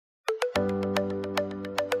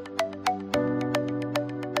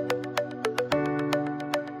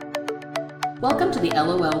Welcome to the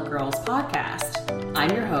LOL Girls podcast.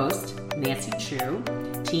 I'm your host, Nancy Chu,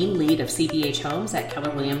 team lead of CBH Homes at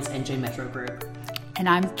Keller Williams and J Metro Group. And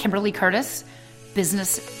I'm Kimberly Curtis,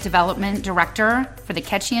 business development director for the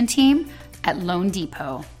Ketchian team at Loan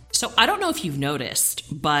Depot. So I don't know if you've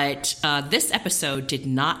noticed, but this episode did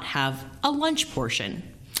not have a lunch portion.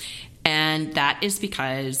 And that is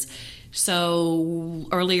because,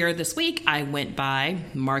 earlier this week, I went by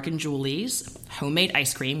Mark and Julie's Homemade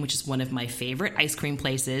Ice Cream, which is one of my favorite ice cream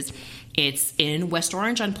places. It's in West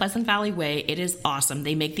Orange on Pleasant Valley Way. It is awesome.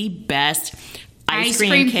 They make the best ice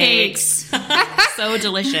cream cakes. So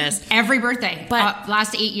delicious. Every birthday. But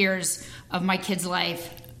last 8 years of my kid's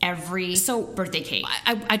life, every birthday cake.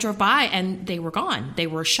 I drove by and they were gone. They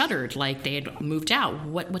were shuttered, like they had moved out.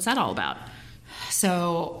 What's that all about?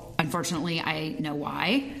 So, unfortunately, I know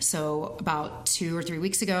why. So, about 2 or 3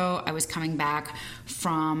 weeks ago, I was coming back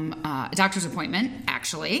from a doctor's appointment,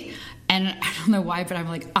 actually. And I don't know why, but I'm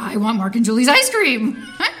like, I want Mark and Julie's ice cream.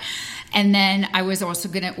 And then I was also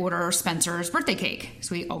going to order Spencer's birthday cake.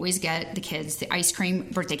 So we always get the kids the ice cream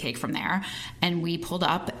birthday cake from there. And we pulled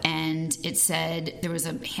up and it said, there was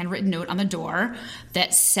a handwritten note on the door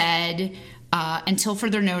that said, until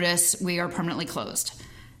further notice, we are permanently closed.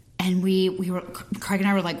 And Craig and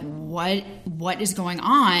I were like, what is going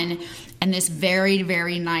on? And this very,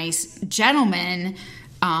 very nice gentleman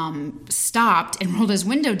stopped and rolled his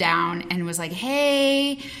window down and was like,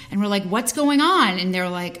 hey, and we're like, what's going on? And they're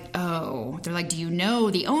like, do you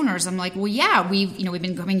know the owners? I'm like, well, yeah, we've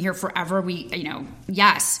been coming here forever.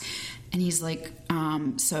 Yes. And he's like,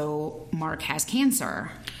 so Mark has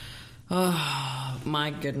cancer. Oh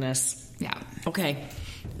my goodness. Yeah. Okay.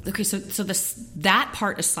 So that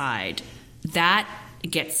part aside, that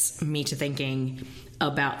gets me to thinking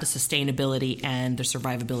about the sustainability and the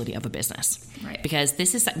survivability of a business. Right. Because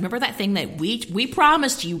remember that thing that we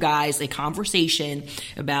promised you guys, a conversation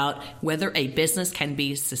about whether a business can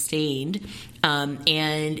be sustained.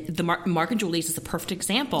 And the Mark and Julie's is a perfect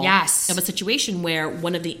example of a situation where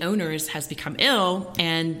one of the owners has become ill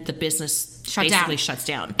and the business shuts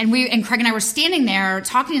down. And Craig and I were standing there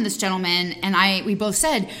talking to this gentleman, and we both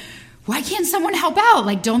said, why can't someone help out?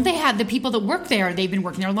 Like, don't they have the people that work there? They've been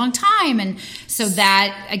working there a long time. And so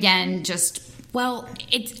that, again, this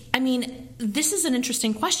is an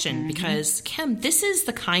interesting question because, Kim, this is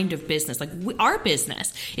the kind of business, our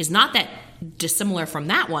business is not that dissimilar from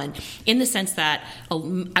that one in the sense that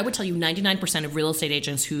I would tell you 99% of real estate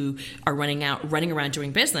agents who are running around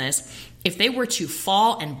doing business, if they were to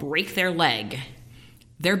fall and break their leg,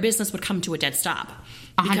 their business would come to a dead stop.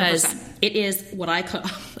 Because 100%. It is what I call,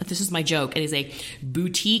 this is my joke, it is a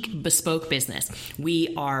boutique bespoke business.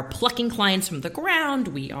 We are plucking clients from the ground.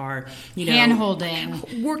 We are,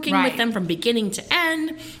 hand-holding. Working with them from beginning to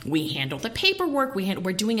end. We handle the paperwork.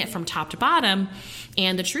 We're doing it from top to bottom.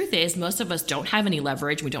 And the truth is, most of us don't have any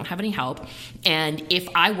leverage. We don't have any help. And if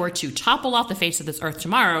I were to topple off the face of this earth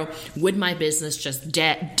tomorrow, would my business just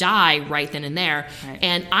die right then and there? Right.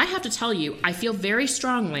 And I have to tell you, I feel very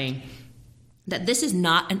strongly that this is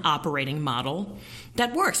not an operating model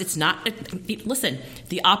that works. It's not. Listen,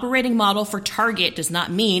 the operating model for Target does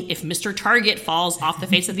not mean if Mr. Target falls off the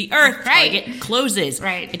face of the earth, Target closes.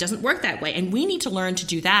 Right. It doesn't work that way. And we need to learn to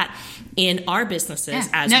do that in our businesses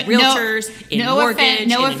as realtors, in mortgage,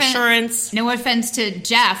 in insurance. No offense to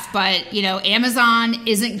Jeff, but Amazon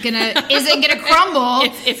isn't gonna crumble.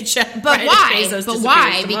 if Jeff, but why? But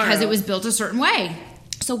why? Tomorrow. Because it was built a certain way.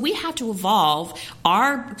 So we have to evolve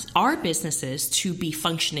our businesses to be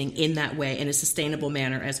functioning in that way in a sustainable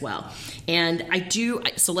manner as well. And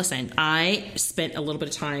listen, I spent a little bit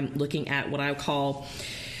of time looking at what I call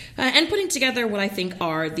and putting together what I think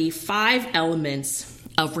are the 5 elements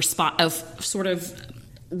of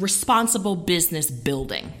responsible business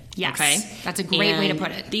building. Yes, okay? That's a great way to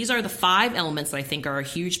put it. These are the 5 elements that I think are a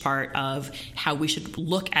huge part of how we should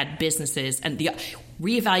look at businesses and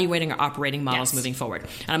reevaluating our operating models moving forward.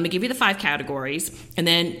 And I'm going to give you the 5 categories, and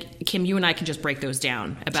then, Kim, you and I can just break those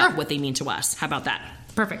down about what they mean to us. How about that?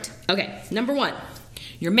 Perfect. Okay, number 1,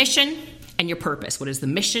 your mission and your purpose. What is the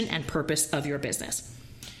mission and purpose of your business?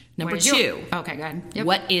 Number 2. Okay, go ahead. Yep.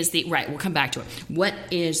 We'll come back to it. What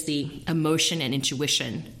is the emotion and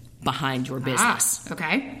intuition behind your business?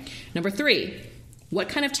 Okay. Number 3, what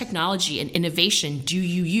kind of technology and innovation do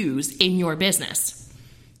you use in your business?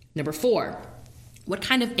 Number 4, what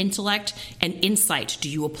kind of intellect and insight do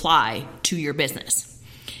you apply to your business?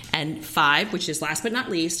 And 5, which is last but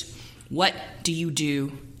not least, what do you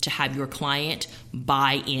do to have your client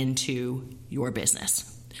buy into your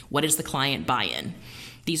business? What is the client buy-in?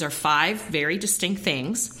 These are 5 very distinct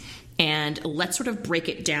things. And let's sort of break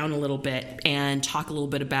it down a little bit and talk a little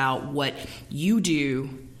bit about what you do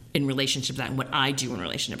in relationship to that and what I do in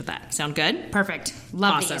relationship with that. Sound good? Perfect.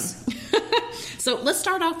 Love awesome. These. So let's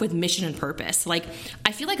start off with mission and purpose. Like,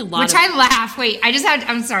 I feel like a lot Which I laugh. Wait,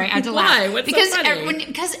 I'm sorry. I have to Why? laugh. What's so because funny?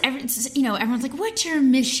 Because everyone's like, what's your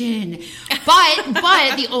mission? But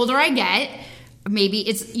the older I get,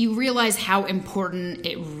 maybe you realize how important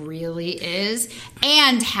it really is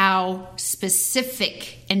and how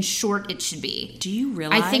specific and short it should be. Do you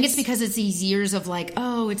realize? I think it's because it's these years of like,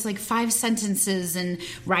 oh, it's like 5 sentences and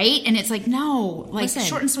right? And it's like, no, like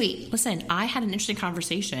short and sweet. Listen, I had an interesting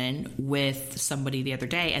conversation with somebody the other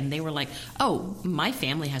day and they were like, oh, my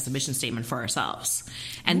family has a mission statement for ourselves.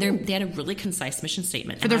 And they had a really concise mission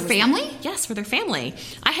statement. For their family? Yes, for their family.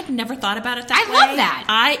 I had never thought about it that way. I love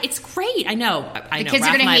that. It's great. I know. The kids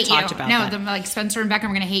are going to hate you. No, like Spencer and Beckham are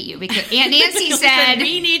going to hate you because Aunt Nancy said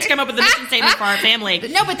we need to come up with a mission statement for our family.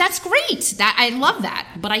 No, but that's great. I love that.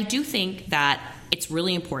 But I do think that it's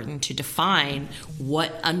really important to define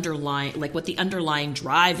what the underlying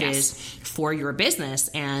drive is for your business.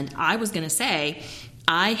 And I was going to say,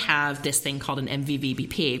 I have this thing called an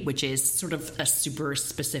MVVBP, which is sort of a super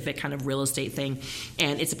specific kind of real estate thing.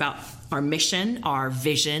 And it's about our mission, our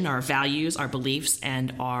vision, our values, our beliefs,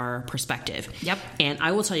 and our perspective. Yep. And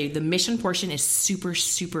I will tell you, the mission portion is super,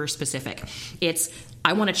 super specific.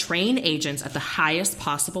 I want to train agents at the highest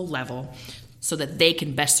possible level so that they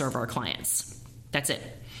can best serve our clients. That's it.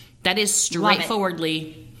 That is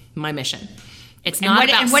straightforwardly my mission. It's not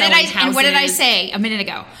about selling houses. And what did I say a minute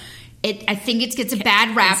ago? I think it gets a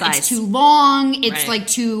bad rap. It's too long. It's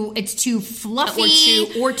it's too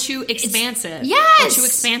fluffy or too expansive. Yes, or too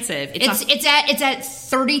expansive. It's at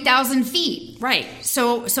 30,000 feet. Right.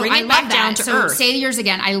 So bring I it love back that. down to so earth. Say yours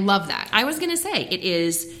again. I love that. I was going to say it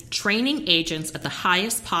is training agents at the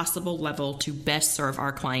highest possible level to best serve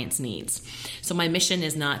our clients' needs. So my mission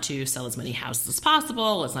is not to sell as many houses as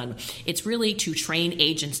possible. It's really to train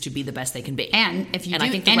agents to be the best they can be. And if you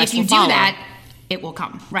do follow. that, it will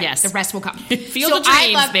come. Right. Yes. The rest will come. Feel the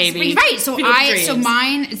dreams, baby. Right. So so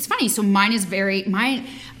mine, it's funny. So mine is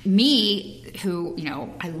me, who,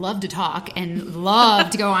 I love to talk and love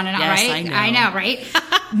to go on and on, yes, right? I know, right?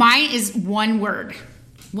 Mine is one word.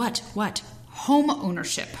 What? Home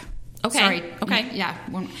ownership. Okay. Sorry. Okay. Yeah.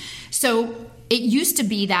 So it used to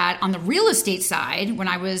be that on the real estate side when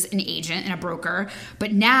I was an agent and a broker,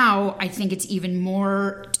 but now I think it's even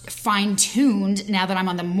more fine-tuned now that I'm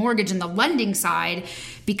on the mortgage and the lending side,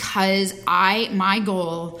 because my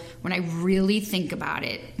goal, when I really think about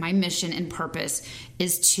it, my mission and purpose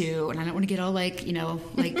is to, and I don't want to get all little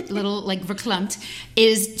verklempt,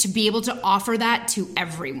 is to be able to offer that to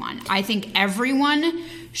everyone. I think everyone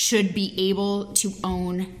should be able to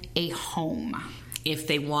own a home. If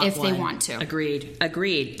they want to. Agreed.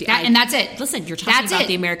 And that's it. Listen, you're talking about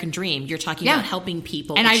the American dream. You're talking about helping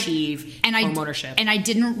people achieve home ownership. And I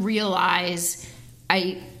didn't realize,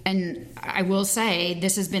 I will say,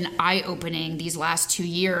 this has been eye-opening these last 2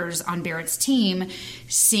 years on Barrett's team,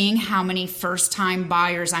 seeing how many first-time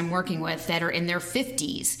buyers I'm working with that are in their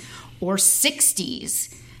 50s or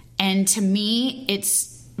 60s. And to me,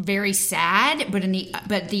 it's very sad, but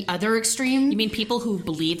the other extreme. You mean people who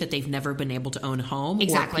believe that they've never been able to own a home?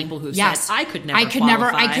 Exactly. Or people who said, I could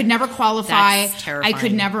never qualify. That's terrifying. I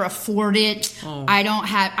could never afford it. Oh.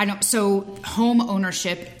 So home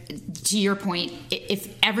ownership, to your point,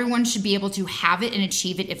 if everyone should be able to have it and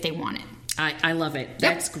achieve it if they want it. I love it.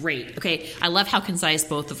 That's great. Okay. I love how concise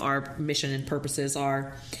both of our mission and purposes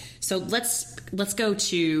are. So let's go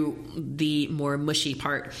to the more mushy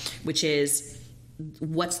part, which is,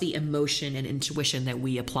 what's the emotion and intuition that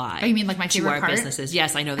we apply? Oh, you mean like my favorite to our businesses?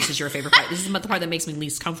 Yes, I know this is your favorite part. This is the part that makes me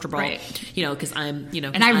least comfortable. Right. Because I'm,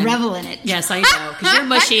 and I revel in it. Yes, I know. Because you're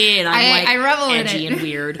mushy and I'm I revel edgy in it. and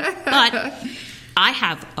weird. But I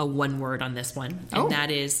have a one word on this one, and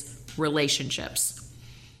that is relationships.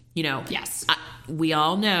 Yes. We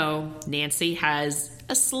all know Nancy has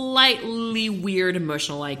a slightly weird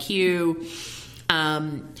emotional IQ.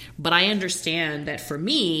 But I understand that for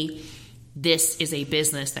me, this is a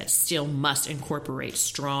business that still must incorporate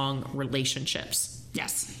strong relationships.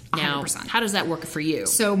 Yes, 100%. Now, how does that work for you?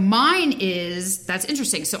 So mine is, that's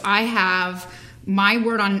interesting. So I have my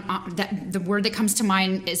word on that. The word that comes to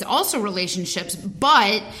mind is also relationships,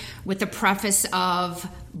 but with the preface of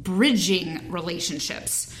bridging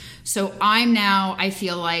relationships. So I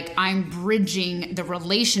feel like I'm bridging the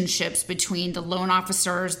relationships between the loan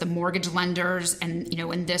officers, the mortgage lenders, and,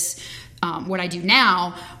 in this, what I do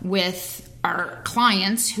now with our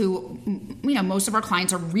clients who, most of our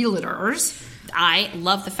clients are realtors. I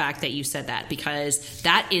love the fact that you said that, because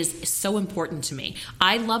that is so important to me.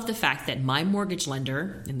 I love the fact that my mortgage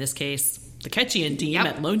lender, in this case, the Ketchian team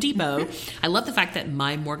at Loan Depot, I love the fact that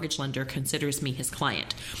my mortgage lender considers me his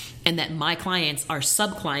client, and that my clients are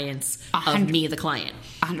sub-clients of me, the client.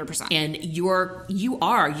 100%. And you're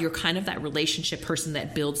kind of that relationship person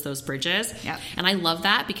that builds those bridges. Yep. And I love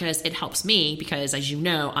that, because it helps me, because as you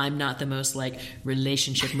know, I'm not the most like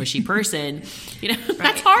relationship mushy person.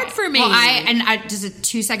 That's hard for me. Well, I just a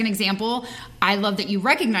 2-second example. I love that you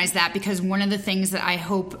recognize that, because one of the things that I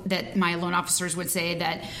hope that my loan officers would say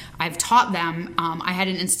that I've taught them, I had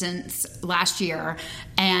an instance last year,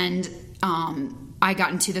 and I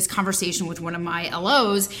got into this conversation with one of my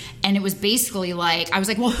LOs, and it was basically like, I was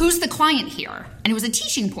like, well, who's the client here? And it was a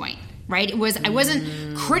teaching point, right? It was, I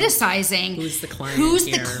wasn't criticizing who's the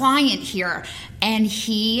client here. And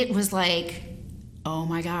he was like, oh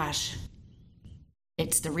my gosh,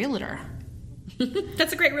 it's the realtor.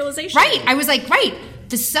 That's a great realization. Right. I was like, right.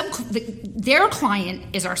 Their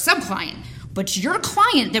client is our sub-client. But your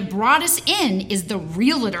client that brought us in is the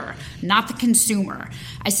realtor, not the consumer.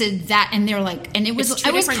 I said that, and they're like, and it was, it's two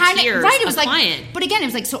I was different kind of right. It was like, client. But again, it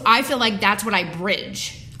was like, so I feel like that's what I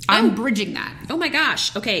bridge. I'm bridging that. Oh my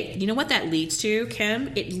gosh. Okay. You know what that leads to,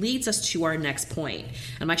 Kim? It leads us to our next point.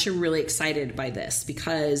 I'm actually really excited by this,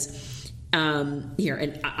 because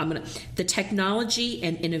the technology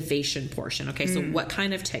and innovation portion. Okay. So what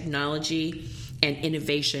kind of technology and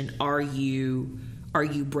innovation are you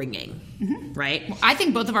bringing? Right? Well, I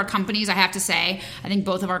think both of our companies, I have to say,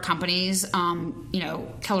 Keller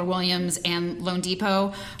Williams and Loan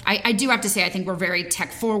Depot, I do have to say, I think we're very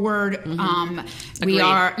tech forward. We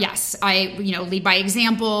are, yes, lead by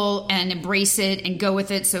example and embrace it and go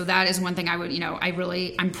with it. So that is one thing I would,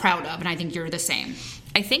 I'm proud of. And I think you're the same.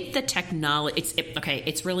 I think the technology,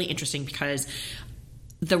 it's really interesting, because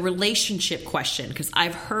the relationship question, because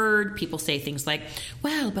I've heard people say things like,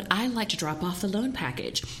 well, but I like to drop off the loan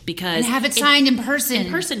package because... And have it signed in person.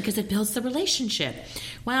 In person, because it builds the relationship.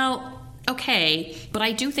 Well, okay, but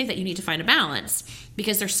I do think that you need to find a balance,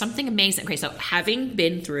 because there's something amazing. Okay, so having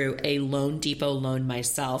been through a Loan Depot loan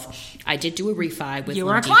myself, I did do a refi with Loan Depot. You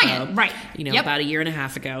were a client, right. About a year and a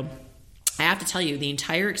half ago. I have to tell you, the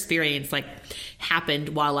entire experience happened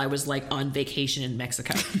while I was on vacation in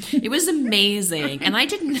Mexico. It was amazing. And I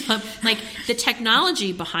didn't the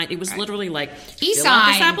technology behind it was literally e-sign, fill out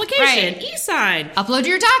this application, right. E-sign, upload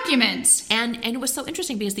your documents. And it was so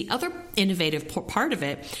interesting, because the other innovative part of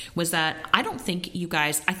it was that I think you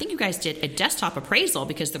guys did a desktop appraisal,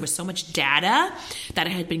 because there was so much data that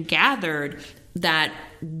had been gathered that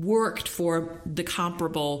worked for the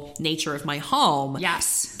comparable nature of my home.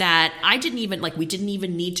 Yes. That I didn't even, we didn't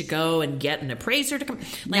even need to go and get an appraiser to come.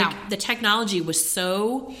 No. The technology was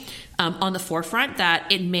so on the forefront that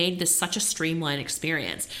it made this such a streamlined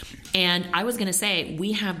experience. And I was going to say,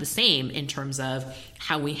 we have the same in terms of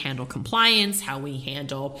how we handle compliance, how we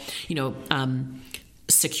handle,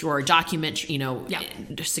 secure document, secure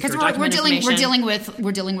document information.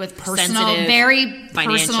 We're dealing with personal, sensitive, very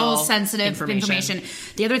financial, personal, sensitive information.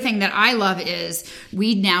 The other thing that I love is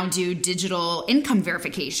we now do digital income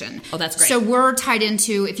verification. Oh, that's great. So we're tied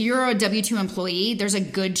into, if you're a W-2 employee, there's a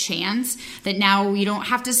good chance that now you don't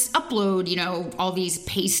have to upload, all these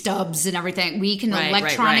pay stubs and everything. We can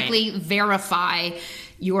electronically verify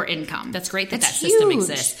your income. That's great that system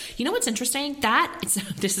exists. You know what's interesting?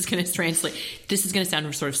 This is going to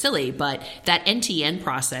sound sort of silly, but that NTN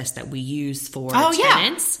process that we use for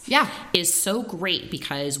tenants is so great,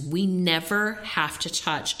 because we never have to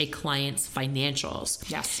touch a client's financials.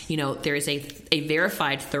 Yes. There is a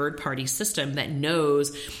verified third-party system that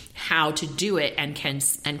knows how to do it and can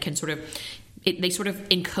sort of... they sort of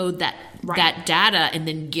encode that data and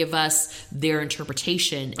then give us their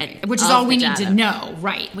interpretation, which is all we need to know,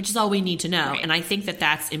 right? Which is all we need to know, right. And I think that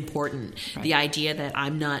that's important. Right. The idea that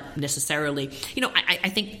I'm not necessarily, I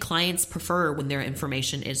think clients prefer when their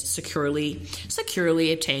information is securely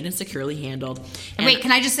obtained and securely handled. And wait,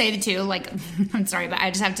 can I just say too? I'm sorry, but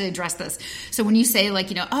I just have to address this. So when you say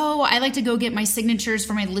oh, I like to go get my signatures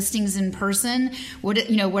for my listings in person, what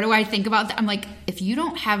do I think about that? I'm like, if you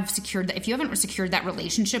don't have if you haven't secured that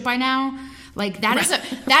relationship by now,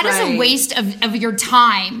 that is a waste of your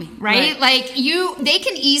time, right? They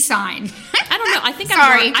can e-sign. I don't know. I think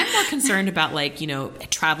I'm more concerned about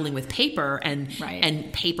traveling with paper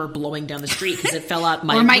and paper blowing down the street because it fell out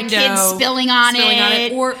my window, window, kids spilling on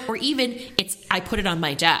it, or even I put it on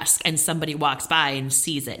my desk and somebody walks by and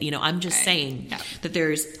sees it. I'm just saying that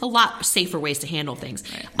there's a lot safer ways to handle things.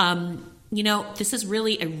 Right. this is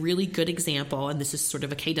really a really good example, and this is sort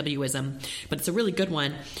of a KWism, but it's a really good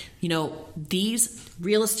one. These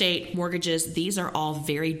real estate mortgages, these are all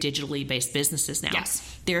very digitally based businesses now. Yes.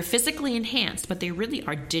 They're physically enhanced, but they really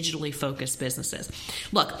are digitally focused businesses.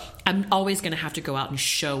 Look, I'm always going to have to go out and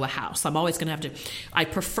show a house. I'm always going to I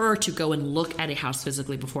prefer to go and look at a house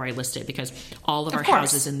physically before I list it, because all of our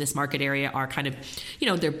houses in this market area are kind of,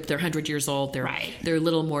 they're 100 years old. They're a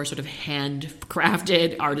little more sort of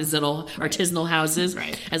handcrafted, artisanal houses,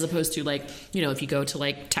 as opposed to if you go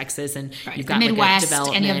to Texas and you've got Midwest, a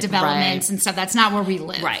development, and you have developments and stuff. That's not where we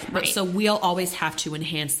live. Right. But so we'll always have to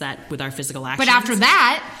enhance that with our physical actions.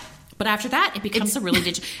 But after that, it becomes a really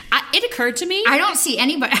digital. It occurred to me. I don't see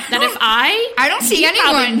anybody. That if I don't see anyone.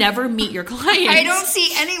 Probably never meet your clients. I don't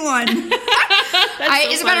see anyone.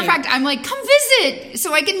 As a matter of fact, I'm like, come visit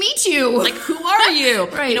so I can meet you. Like, who are you?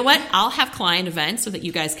 Right. You know what? I'll have client events so that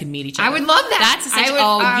you guys can meet each other. I would love that. That's essentially.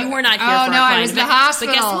 You were not here for a client I was event. in the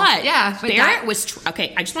hospital. But guess what? Yeah. Barrett was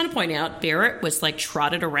okay. I just want to point out, Barrett was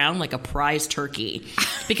trotted around like a prize turkey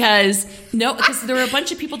because there were a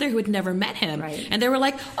bunch of people there who had never met him, and they were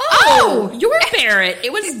like, "Oh, you're Barrett."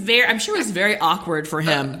 I'm sure it was very awkward for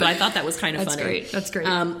him, but I thought that was kind of funny. That's great.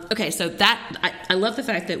 Okay, so I love the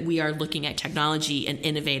fact that we are looking at technology and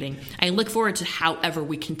innovating. I look forward to however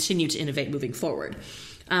we continue to innovate moving forward.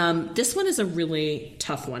 This one is a really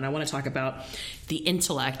tough one. I want to talk about the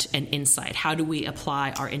intellect and insight. How do we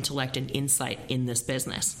apply our intellect and insight in this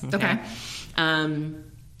business? Okay.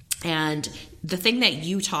 And the thing that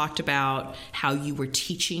you talked about, how you were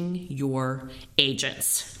teaching your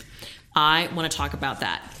agents, I want to talk about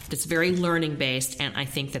that. It's very learning based, and I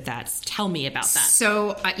think tell me about that.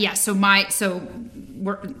 So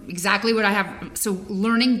we're exactly what I have. So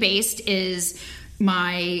learning based is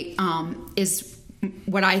is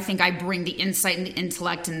what I think I bring, the insight and the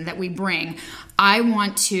intellect and that we bring. I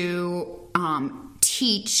want to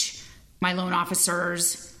teach my loan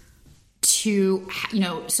officers to,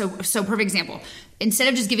 so perfect example. Instead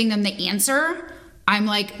of just giving them the answer, I'm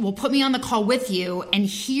like, well, put me on the call with you and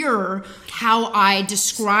hear how I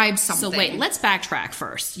describe something. So wait, let's backtrack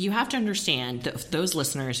first. You have to understand that those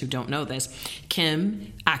listeners who don't know this,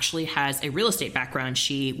 Kim actually has a real estate background.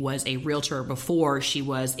 She was a realtor before she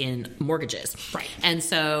was in mortgages. Right. And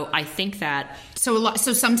so I think that... So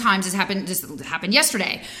sometimes this happened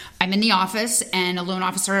yesterday. I'm in the office and a loan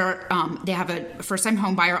officer, they have a first-time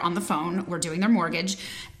home buyer on the phone. We're doing their mortgage.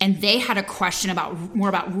 And they had a question more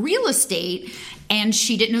about real estate, and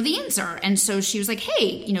she didn't know the answer. And so she was like,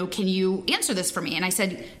 hey, can you answer this for me? And I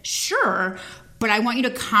said, sure, but I want you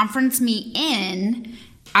to conference me in.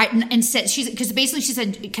 And said, because basically she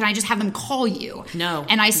said, can I just have them call you? No.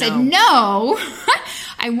 And I said, no.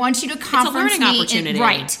 I want you to conference me. It's a learning opportunity.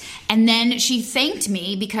 Right. And then she thanked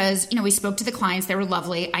me because, we spoke to the clients. They were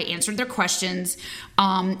lovely. I answered their questions.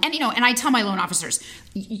 And I tell my loan officers,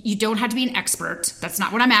 you don't have to be an expert. That's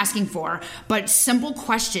not what I'm asking for. But simple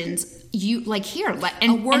questions, working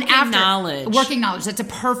knowledge. Working knowledge. That's a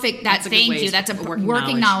perfect, thank you. That's a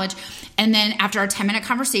working knowledge. And then after our 10-minute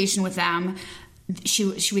conversation with them,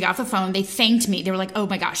 we got off the phone. They thanked me. They were like, oh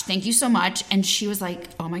my gosh, thank you so much. And she was like,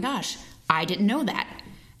 oh my gosh, I didn't know that.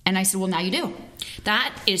 And I said, well, now you do.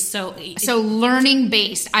 That is so learning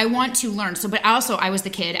based. I want to learn. But also I was the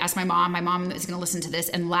kid, asked my mom. My mom is going to listen to this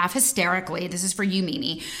and laugh hysterically. This is for you,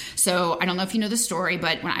 Mimi. So I don't know if you know the story,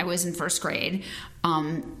 but when I was in first grade,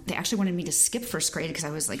 they actually wanted me to skip first grade because I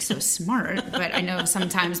was so smart. But I know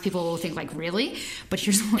sometimes people will think really? But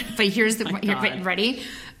ready?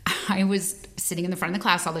 I was sitting in the front of the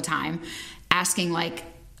class all the time asking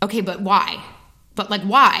okay, but why? But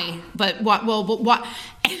why? But what? Well, but what?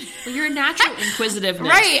 Well, your natural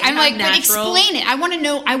inquisitiveness. Right. I'm like, but explain it. I want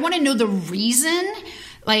to know the reason.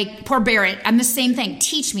 Poor Barrett, I'm the same thing.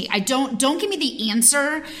 Teach me. Don't give me the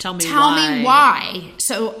answer. Tell me why.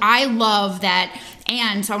 So I love that.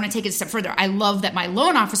 And so I want to take it a step further. I love that my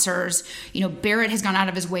loan officers, Barrett has gone out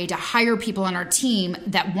of his way to hire people on our team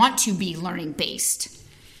that want to be learning based.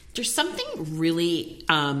 There's something really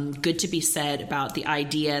good to be said about the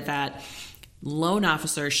idea that loan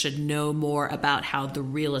officers should know more about how the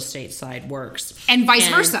real estate side works. And vice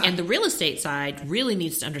versa. And the real estate side really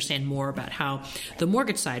needs to understand more about how the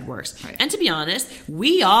mortgage side works. Right. And to be honest,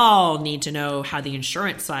 we all need to know how the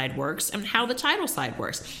insurance side works and how the title side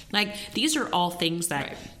works. These are all things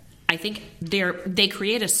that I think they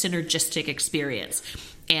create a synergistic experience.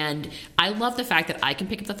 And I love the fact that I can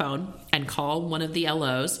pick up the phone and call one of the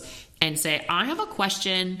LOs and say, I have a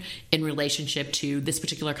question in relationship to this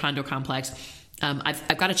particular condo complex.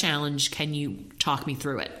 I've got a challenge. Can you talk me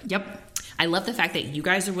through it? Yep. I love the fact that you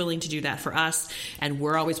guys are willing to do that for us, and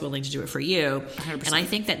we're always willing to do it for you. 100%. And I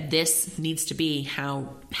think that this needs to be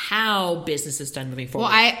how business is done moving forward.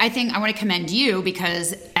 Well, I think I want to commend you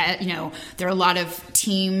because, there are a lot of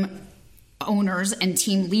team owners and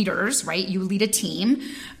team leaders, right? You lead a team.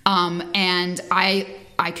 And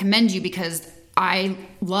I commend you because I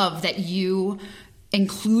love that you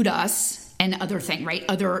include us and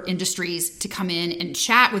other industries to come in and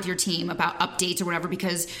chat with your team about updates or whatever,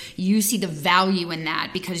 because you see the value in that,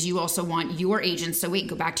 because you also want your agents. So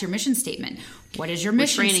go back to your mission statement. What is your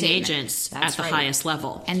mission training statement? Agents at the highest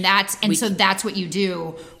level. So that's what you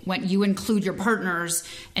do when you include your partners.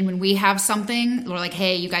 And when we have something, we're like,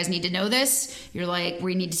 hey, you guys need to know this. You're like,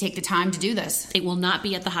 we need to take the time to do this. It will not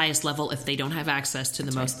be at the highest level if they don't have access to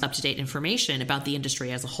the most up-to-date information about the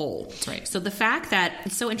industry as a whole. That's right. So the fact that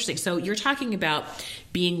it's so interesting. So you're talking about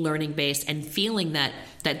being learning-based and feeling that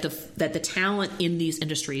the talent in these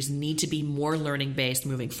industries need to be more learning-based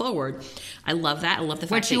moving forward. I love that. I love the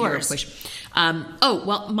fact that you're a push.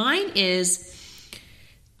 Mine is,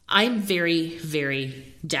 I'm very, very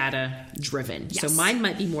data driven. Yes. So mine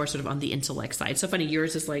might be more sort of on the intellect side. So funny,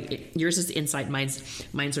 yours is insight, mine's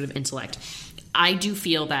sort of intellect. I do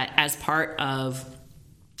feel that as part of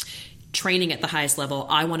training at the highest level,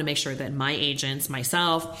 I want to make sure that my agents,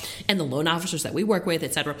 myself, and the loan officers that we work with,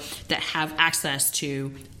 et cetera, that have access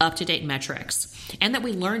to up-to-date metrics, and that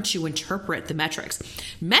we learn to interpret the metrics.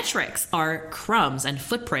 Metrics are crumbs and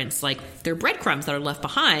footprints, like they're breadcrumbs that are left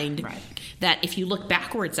behind, right, that if you look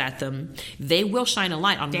backwards at them, they will shine a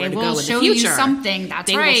light on where to go in the future. They will show you something.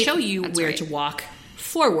 They will show you where to walk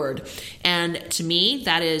forward. And to me,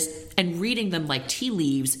 that is, and reading them like tea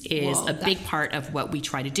leaves is a big part of what we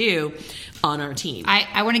try to do on our team.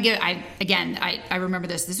 I want to give, I remember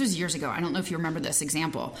this. This was years ago. I don't know if you remember this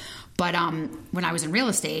example, but when I was in real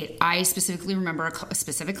estate, I specifically remember a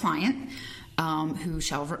specific client who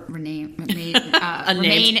shall remain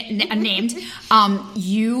unnamed.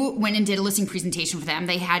 You went and did a listing presentation for them.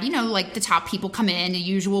 They had, like the top people come in, the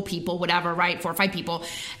usual people, whatever, right? 4 or 5 people.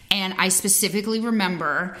 And I specifically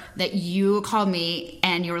remember that you called me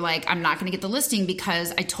and you were like, I'm not going to get the listing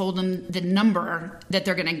because I told them the number that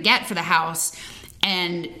they're going to get for the house.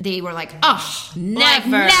 And they were like, "Oh,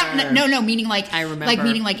 never." No, meaning like I remember. Like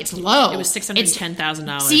meaning like it's low. It was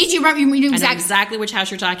 $610,000. See, do you remember? You knew exactly which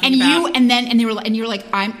house you're talking about. And they were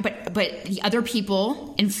like, but the other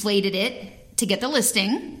people inflated it to get the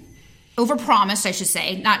listing, overpromised, I should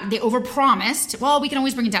say. They overpromised. Well, we can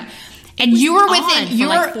always bring it down. And you were within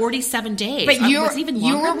like 47 days. But you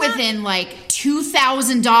were within like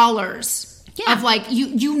 $2,000. Yeah. Of like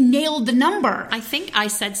you nailed the number. I think I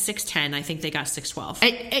said 610. I think they got 612.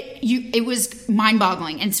 It was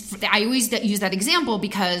mind-boggling, and I always use that example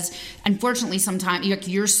because unfortunately sometimes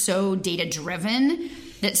you're so data-driven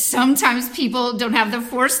that sometimes people don't have the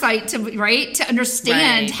foresight to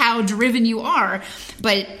understand how driven you are.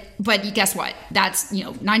 But guess what? That's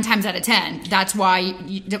 9 times out of 10. That's why.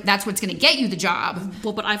 That's what's going to get you the job.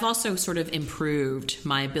 Well, but I've also sort of improved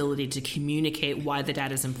my ability to communicate why the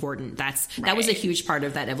data is important. That was a huge part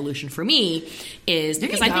of that evolution for me. Is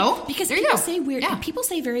because people say weird. Yeah. People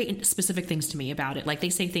say very specific things to me about it. Like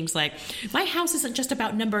they say things like, "My house isn't just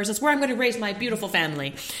about numbers. It's where I'm going to raise my beautiful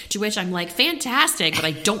family." To which I'm like, "Fantastic," but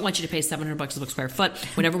I don't want you to pay $700 a square foot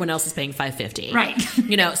when everyone else is paying $550. Right.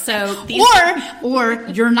 So or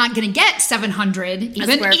you're not going to get $700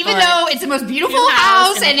 even though it's the most beautiful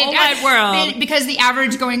house in the whole wide world, because the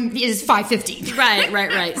average going is $550.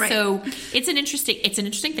 Right. So it's an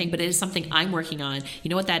interesting thing, but it is something I'm working on. You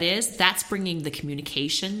know what that is? That's bringing the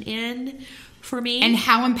communication in for me. And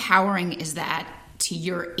how empowering is that to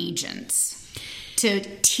your agents to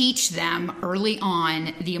teach them early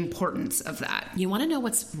on the importance of that? You want to know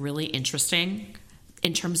what's really interesting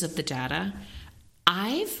in terms of the data?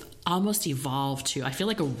 I've almost evolved to, I feel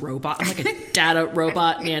like a robot. I'm like a data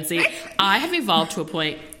robot, Nancy. I have evolved to a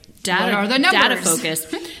point, data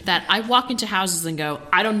focused, that I walk into houses and go,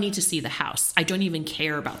 I don't need to see the house. I don't even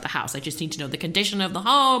care about the house. I just need to know the condition of the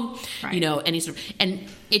home, any sort of, and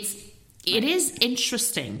it is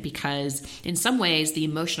interesting because in some ways the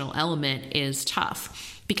emotional element is tough.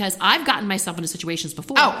 Because I've gotten myself into situations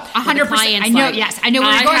before. Oh, 100%. I know. Like, yes, I know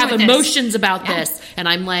where you're going with this. I have emotions about this, and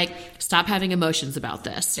I'm like, stop having emotions about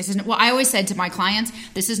this. I always said to my clients,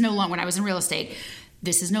 this is no longer, when I was in real estate,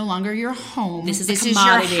 this is no longer your home. This is a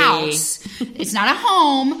commodity. Your house. It's not a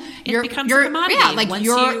home. It becomes a commodity. Yeah, like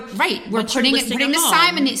We're putting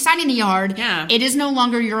the sign in the yard. Yeah. It is no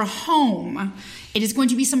longer your home. It is going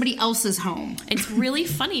to be somebody else's home. It's really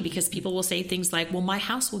funny because people will say things like, well, my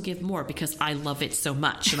house will give more because I love it so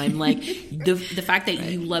much. And I'm like, the fact that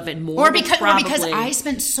you love it more. Or because I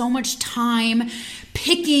spent so much time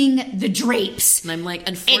picking the drapes. And I'm like,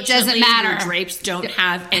 unfortunately, it doesn't matter. Your drapes don't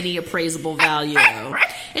have any appraisable value.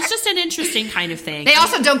 It's just an interesting kind of thing. They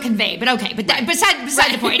also don't convey, but okay. But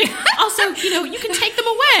beside the point. Also, you can take them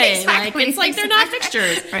away. Exactly. It's like they're not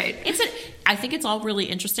fixtures. Right. I think it's all really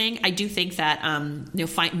interesting. I do think that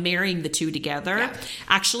marrying the two together,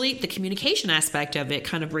 actually, the communication aspect of it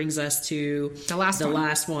kind of brings us to the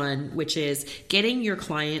last one, which is getting your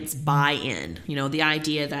clients buy-in. The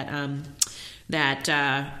idea that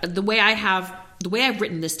the way I've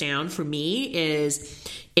written this down for me is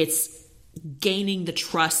it's gaining the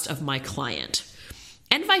trust of my client,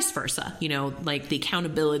 and vice versa. Like the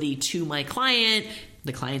accountability to my client,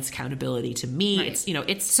 the client's accountability to me. Right.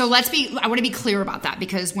 So I want to be clear about that,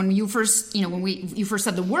 because when you first, you first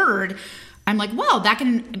said the word, I'm like, well,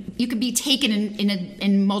 you could be taken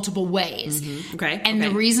in multiple ways. Mm-hmm. Okay. And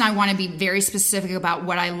the reason I want to be very specific about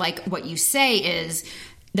what you say is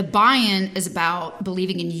the buy-in is about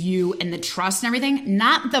believing in you and the trust and everything,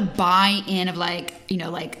 not the buy-in of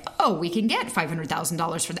oh, we can get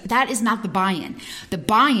 $500,000 for that. That is not the buy-in. The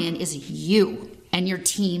buy-in is you and your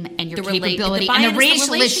team and your capability and the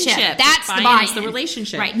relationship. That's the buy-in. Is the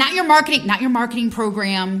relationship. Right. Not your marketing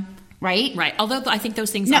program. Right. Although I think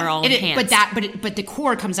those things are all enhanced. But the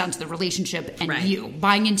core comes down to the relationship and you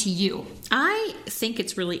buying into you. I think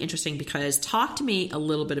it's really interesting because talk to me a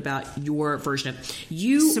little bit about your version of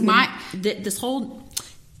you. So this whole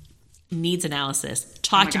needs analysis.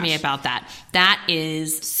 Talk to me about that. That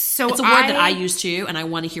is it's a word that I use too, and I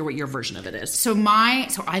want to hear what your version of it is. So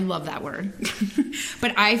I love that word,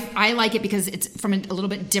 but I like it because it's from a little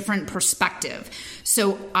bit different perspective.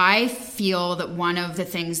 So I feel that one of the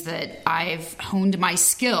things that I've honed my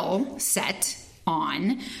skill set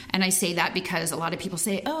on, and I say that because a lot of people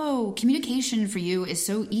say, oh, communication for you is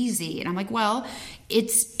so easy. And I'm like, well,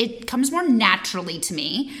 it comes more naturally to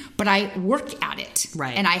me, but I work at it.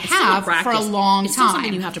 Right. And I have for a long time. It's still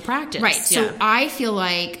something you have to practice. Right. So I feel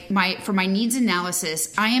like for my needs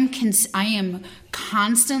analysis, I am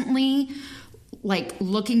constantly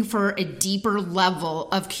looking for a deeper level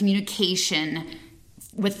of communication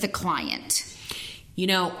with the client.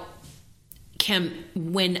 Kim,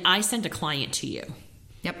 when I send a client to you,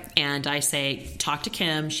 and I say, talk to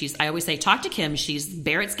Kim, I always say, talk to Kim, she's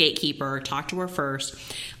Barrett's gatekeeper, talk to her first.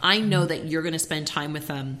 I know that you're going to spend time with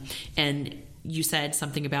them, and you said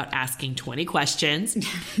something about asking 20 questions.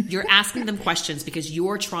 You're asking them questions because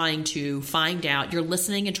you're trying to find out, you're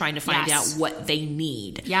listening and trying to find out what they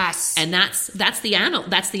need. Yes. And that's the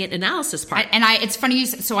analysis part. It's funny,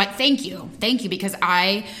 thank you, because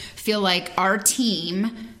I feel like our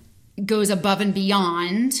team goes above and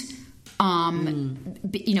beyond.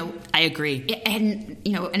 I agree. And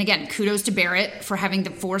again, kudos to Barrett for having the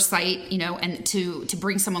foresight, and to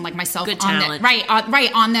bring someone like myself Good on talent.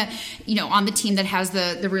 on the team that has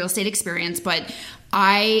the real estate experience. But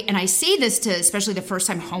I say this to especially the first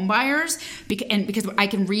time home buyers because I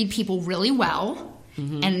can read people really well.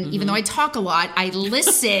 Even though I talk a lot, I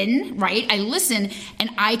listen, right? I listen, and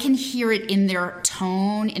I can hear it in their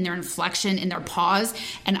tone, in their inflection, in their pause.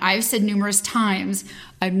 And I've said numerous times,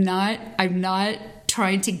 I'm not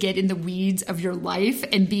trying to get in the weeds of your life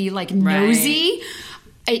and be nosy.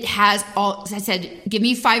 It has all, I said, give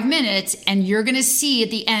me 5 minutes and you're going to see at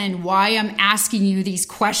the end why I'm asking you these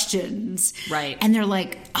questions. Right. And they're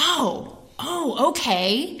like, oh,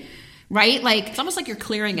 okay. Right? It's almost like you're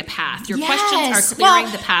clearing a path. Your questions are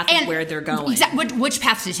clearing the path of where they're going. Exactly. Which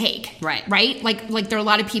path to take. Right. Right? Like there are a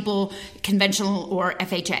lot of people, conventional or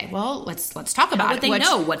FHA. Well, let's talk about it. How would they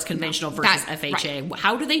know what's conventional versus FHA? Right.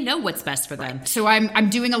 How do they know what's best for them? So I'm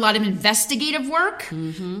doing a lot of investigative work.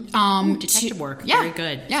 Detective work. Yeah. Very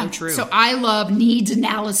good. Yeah. So true. So I love needs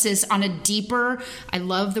analysis on a deeper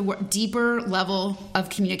level of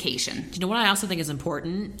communication. You know what I also think is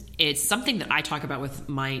important? It's something that I talk about with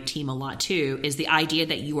my team a lot too, is the idea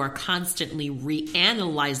that you are constantly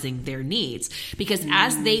reanalyzing their needs, because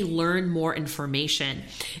as they learn more information,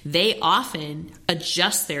 they often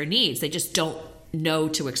adjust their needs. They just don't know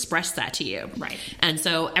to express that to you. Right. And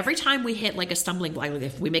so every time we hit a stumbling block,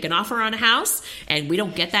 if we make an offer on a house and we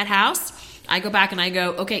don't get that house, I go back and I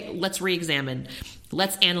go, okay, let's re-examine.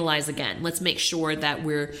 Let's analyze again. Let's make sure that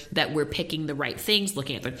we're picking the right things,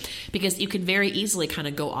 looking at them, because you can very easily kind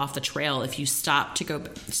of go off the trail if you stop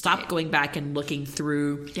going back and looking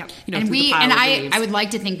through. Yep. I would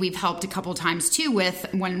like to think we've helped a couple times too with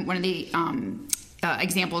one of the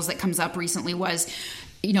examples that comes up recently was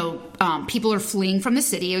people are fleeing from the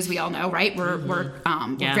city, as we all know, right? We're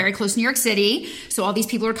very close to New York City. So all these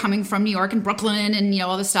people are coming from New York and Brooklyn and,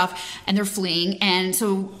 all this stuff, and they're fleeing. And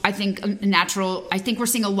so I think we're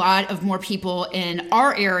seeing a lot of more people in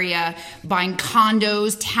our area buying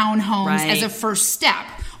condos, townhomes as a first step.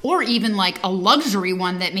 Or even like a luxury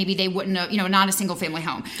one that maybe they wouldn't have, not a single family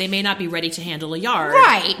home. They may not be ready to handle a yard.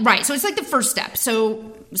 Right. So it's like the first step.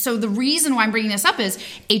 So the reason why I'm bringing this up is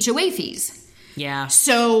HOA fees. Yeah.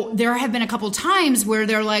 So there have been a couple times where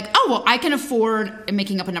they're like, oh, well, I can afford,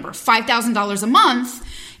 making up a number, $5,000 a month.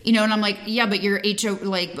 And I'm like, yeah, but your HOA. But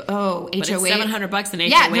it's $700 in HOA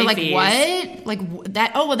fees. Yeah, they're like, what? Like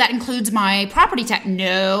that? Oh, well, that includes my property tax.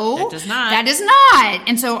 No, that does not. That does not.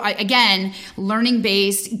 And so, again, learning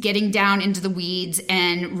based, getting down into the weeds,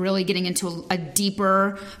 and really getting into a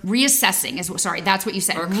deeper reassessing. That's what you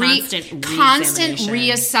said. Or constant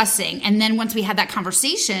reassessing. And then once we had that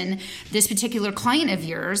conversation, this particular client of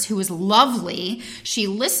yours, who was lovely, she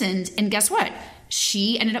listened, and guess what?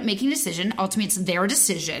 She ended up making a decision. Ultimately, it's their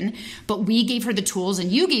decision. But we gave her the tools,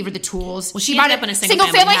 and you gave her the tools. Well, she bought up in a single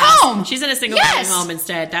family home. She's in a single family home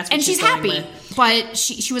instead. That's what and she's happy. With. But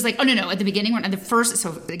she was like, oh, no. At the beginning,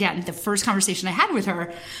 the first conversation I had with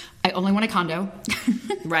her, I only want a condo.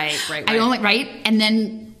 Right. And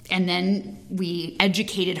then we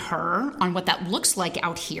educated her on what that looks like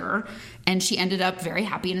out here, and she ended up very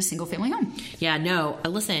happy in a single family home. Yeah, no,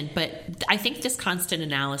 listen, but I think this constant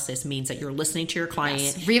analysis means that you're listening to your client.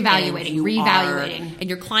 Yes. Reevaluating. And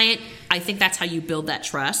your client, I think that's how you build that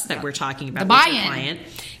trust that we're talking about with your client,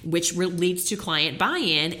 which leads to client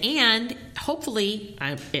buy-in, and hopefully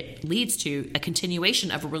it leads to a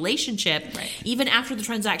continuation of a relationship even after the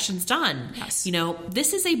transaction's done. Yes.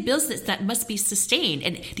 This is a business that must be sustained,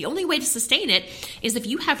 and the only way to sustain it is if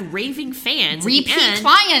you have raving fans, repeat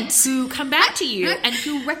clients who come back to you and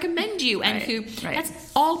who recommend you and who that's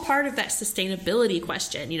all part of that sustainability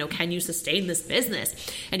question. Can you sustain this business?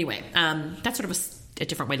 Anyway, that's sort of a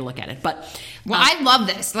different way to look at it. But I love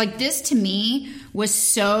this. Like, this to me was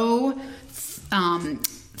so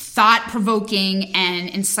thought-provoking and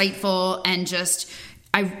insightful, and just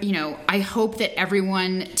I hope that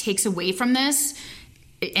everyone takes away from this.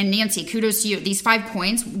 And Nancy, kudos to you. These 5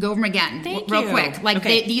 points, go over them again real quick. Like,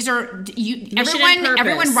 these are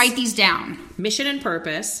everyone write these down. Mission and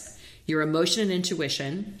purpose, your emotion and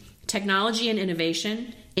intuition, technology and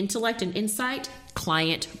innovation, intellect and insight,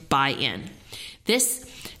 client buy-in. This,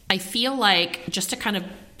 I feel like, just to kind of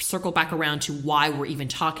circle back around to why we're even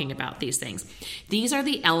talking about these things. These are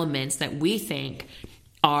the elements that we think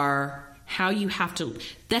are how you have to,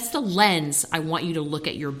 that's the lens I want you to look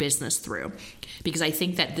at your business through, because I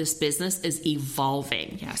think that this business is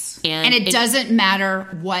evolving. Yes. And it doesn't matter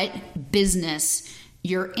what business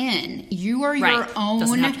you're in. You are your own.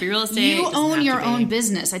 Doesn't have to be real estate. You own your own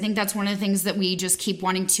business. I think that's one of the things that we just keep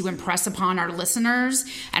wanting to impress upon our listeners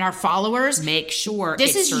and our followers. Make sure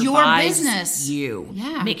this is your business.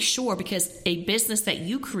 Yeah. Make sure, because a business that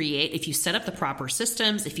you create, if you set up the proper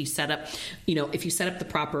systems, if you set up the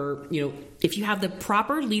proper, if you have the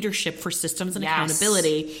proper leadership for systems and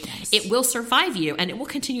accountability, it will survive you, and it will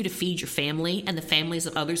continue to feed your family and the families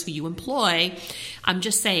of others who you employ. I'm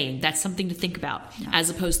just saying that's something to think about. Yeah. As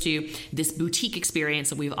opposed to this boutique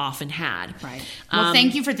experience that we've often had. Right. Well,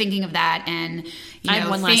 thank you for thinking of that, and I have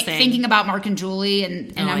one last thing. Thinking about Mark and Julie,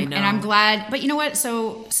 and I'm glad. But you know what?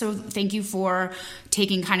 So thank you for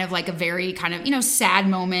taking kind of like a very kind of sad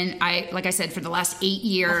moment. Like I said, for the last 8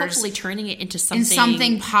 years, hopefully turning it into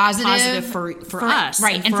something positive for us,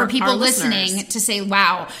 right? And for people listening to say,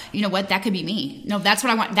 "Wow, you know what? That could be me. No, that's what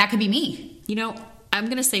I want. That could be me." I'm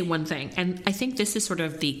going to say one thing, and I think this is sort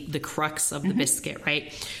of the crux of the biscuit,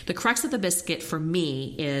 right? The crux of the biscuit for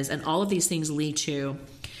me is, and all of these things lead to,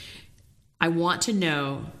 I want to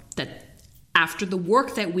know that after the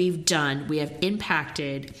work that we've done, we have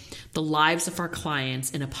impacted the lives of our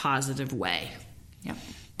clients in a positive way. Yep.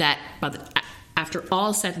 That after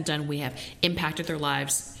all is said and done, we have impacted their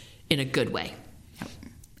lives in a good way. Yep.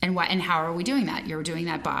 And how are we doing that? You're doing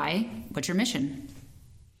that by, what's your mission?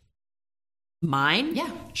 Mine?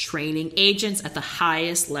 Yeah. Training agents at the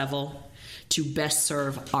highest level to best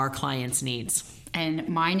serve our clients' needs. And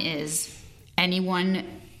mine is anyone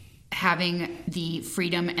having the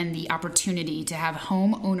freedom and the opportunity to have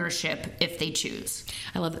home ownership if they choose.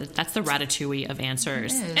 I love that. That's the Ratatouille of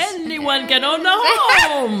answers. Anyone can own a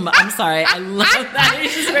home. I'm sorry. I love that.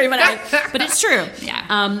 It's just very much, but it's true.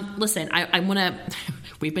 Yeah. Listen, I want to...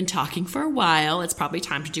 we've been talking for a while. It's probably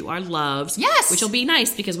time to do our loves. Yes. Which will be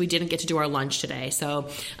nice because we didn't get to do our lunch today. So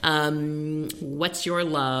what's your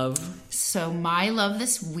love? So my love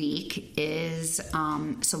this week is,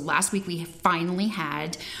 so last week we finally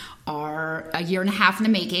had a year and a half in the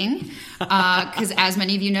making. Because as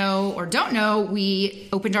many of you know or don't know, we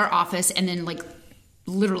opened our office and then like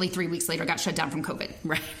literally 3 weeks later got shut down from COVID.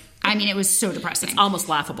 Right. I mean, it was so depressing. It's almost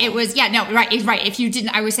laughable. It was, right. If you didn't,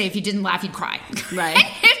 I would say if you didn't laugh, you'd cry. Right.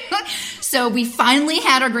 So we finally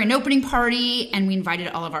had our grand opening party and we invited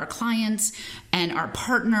all of our clients and our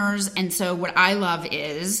partners. And so what I love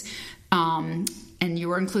is, and you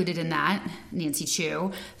were included in that, Nancy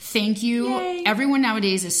Chu. Thank you. Yay. Everyone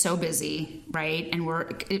nowadays is so busy, right? And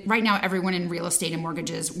right now, everyone in real estate and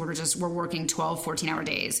mortgages, we're working 12, 14-hour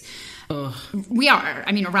days. Ugh. We are,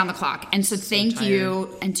 around the clock. And so thank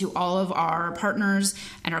you, and to all of our partners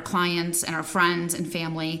and our clients and our friends and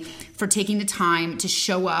family for taking the time to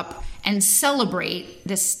show up and celebrate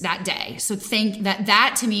that day. So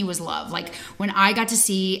that to me was love. Like when I got to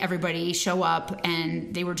see everybody show up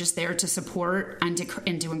and they were just there to support and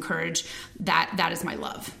to encourage, that is my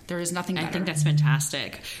love. There is nothing better. I think that's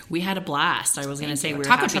fantastic. We had a blast. I was going to say we were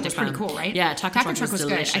Taco happy truck to was come. pretty cool, right? Yeah, taco truck was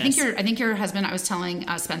delicious. good. I think your husband. I was telling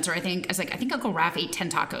Spencer. I think Uncle Raph ate 10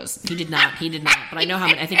 tacos. He did not. But I know how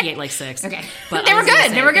many. I think he ate like 6. Okay, but they were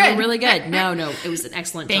good. They were really good. No, it was an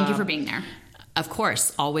excellent. Thank you for being there. Of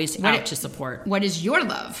course, always out to support. What is your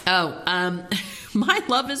love? Oh, my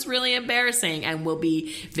love is really embarrassing and will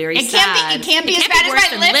be very sad. It can't be as bad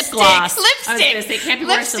as my lip gloss. Lipstick. I was going to say it can't be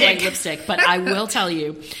worse than like lipstick. But I will tell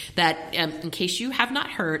you that in case you have not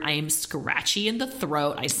heard, I am scratchy in the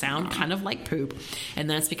throat. I sound kind of like poop, and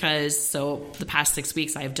that's because the past 6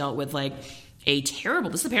 weeks I have dealt with like this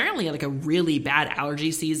is apparently like a really bad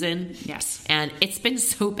allergy season. Yes. And it's been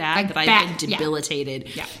so bad that I've been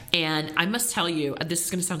debilitated. Yeah. And I must tell you, this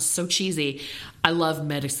is going to sound so cheesy. I love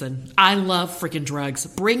medicine. I love freaking drugs.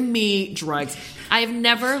 Bring me drugs. I have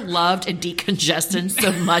never loved a decongestant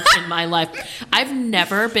so much in my life. I've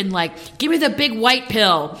never been like, give me the big white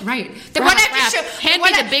pill. Right. The one I have to show. Hand me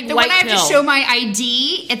the big white pill. The one I have to show my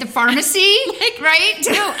ID at the pharmacy. Right?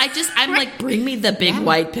 No, I'm like, bring me the big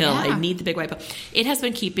white pill. Yeah. I need the big white pill. It has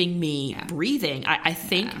been keeping me breathing. I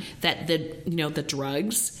think that the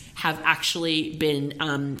drugs have actually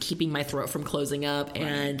been keeping my throat from closing up,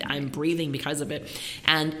 and I'm breathing because of it.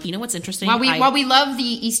 And you know what's interesting? While we love the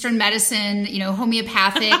Eastern medicine,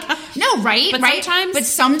 homeopathic. No, right? But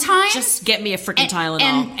sometimes just get me a freaking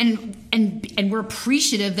Tylenol. And we're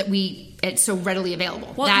appreciative that it's so readily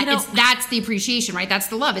available. Well, that's the appreciation, right? That's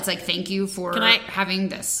the love. It's like, thank you for having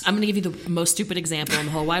this. I'm going to give you the most stupid example in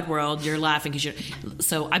the whole wide world. You're laughing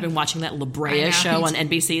so I've been watching that La Brea show on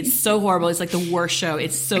NBC. It's so horrible. It's like the worst show.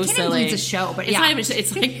 It's so silly. It's a show, but it's not even.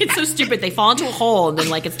 It's so stupid. They fall into a hole and then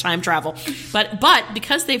like it's time travel. But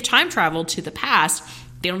because they've time traveled to the past,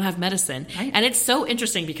 they don't have medicine, right. And it's so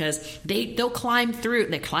interesting because they'll climb through.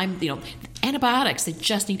 They climb, antibiotics. They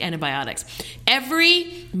just need antibiotics.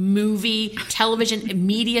 Every movie, television,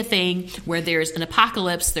 media thing where there's an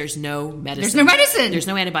apocalypse, there's no medicine. There's no medicine. There's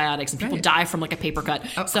no antibiotics, and people die from like a paper cut.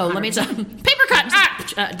 Oh, so 100%. Let me tell you, paper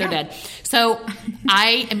cut. They're dead. So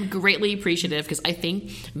I am greatly appreciative because I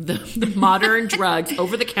think the modern drugs,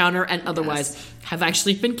 over the counter and otherwise, have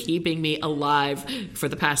actually been keeping me alive for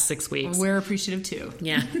the past 6 weeks. We're appreciative too.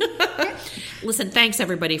 Yeah. Listen, thanks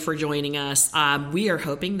everybody for joining us. We are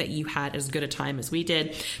hoping that you had as good a time as we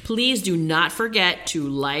did. Please do not forget to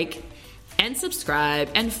like and subscribe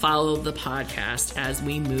and follow the podcast as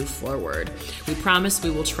we move forward. We promise we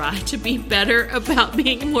will try to be better about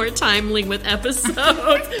being more timely with episodes,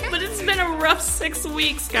 but it's been a rough 6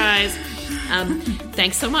 weeks, guys.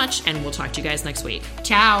 Thanks so much, and we'll talk to you guys next week.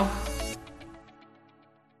 Ciao.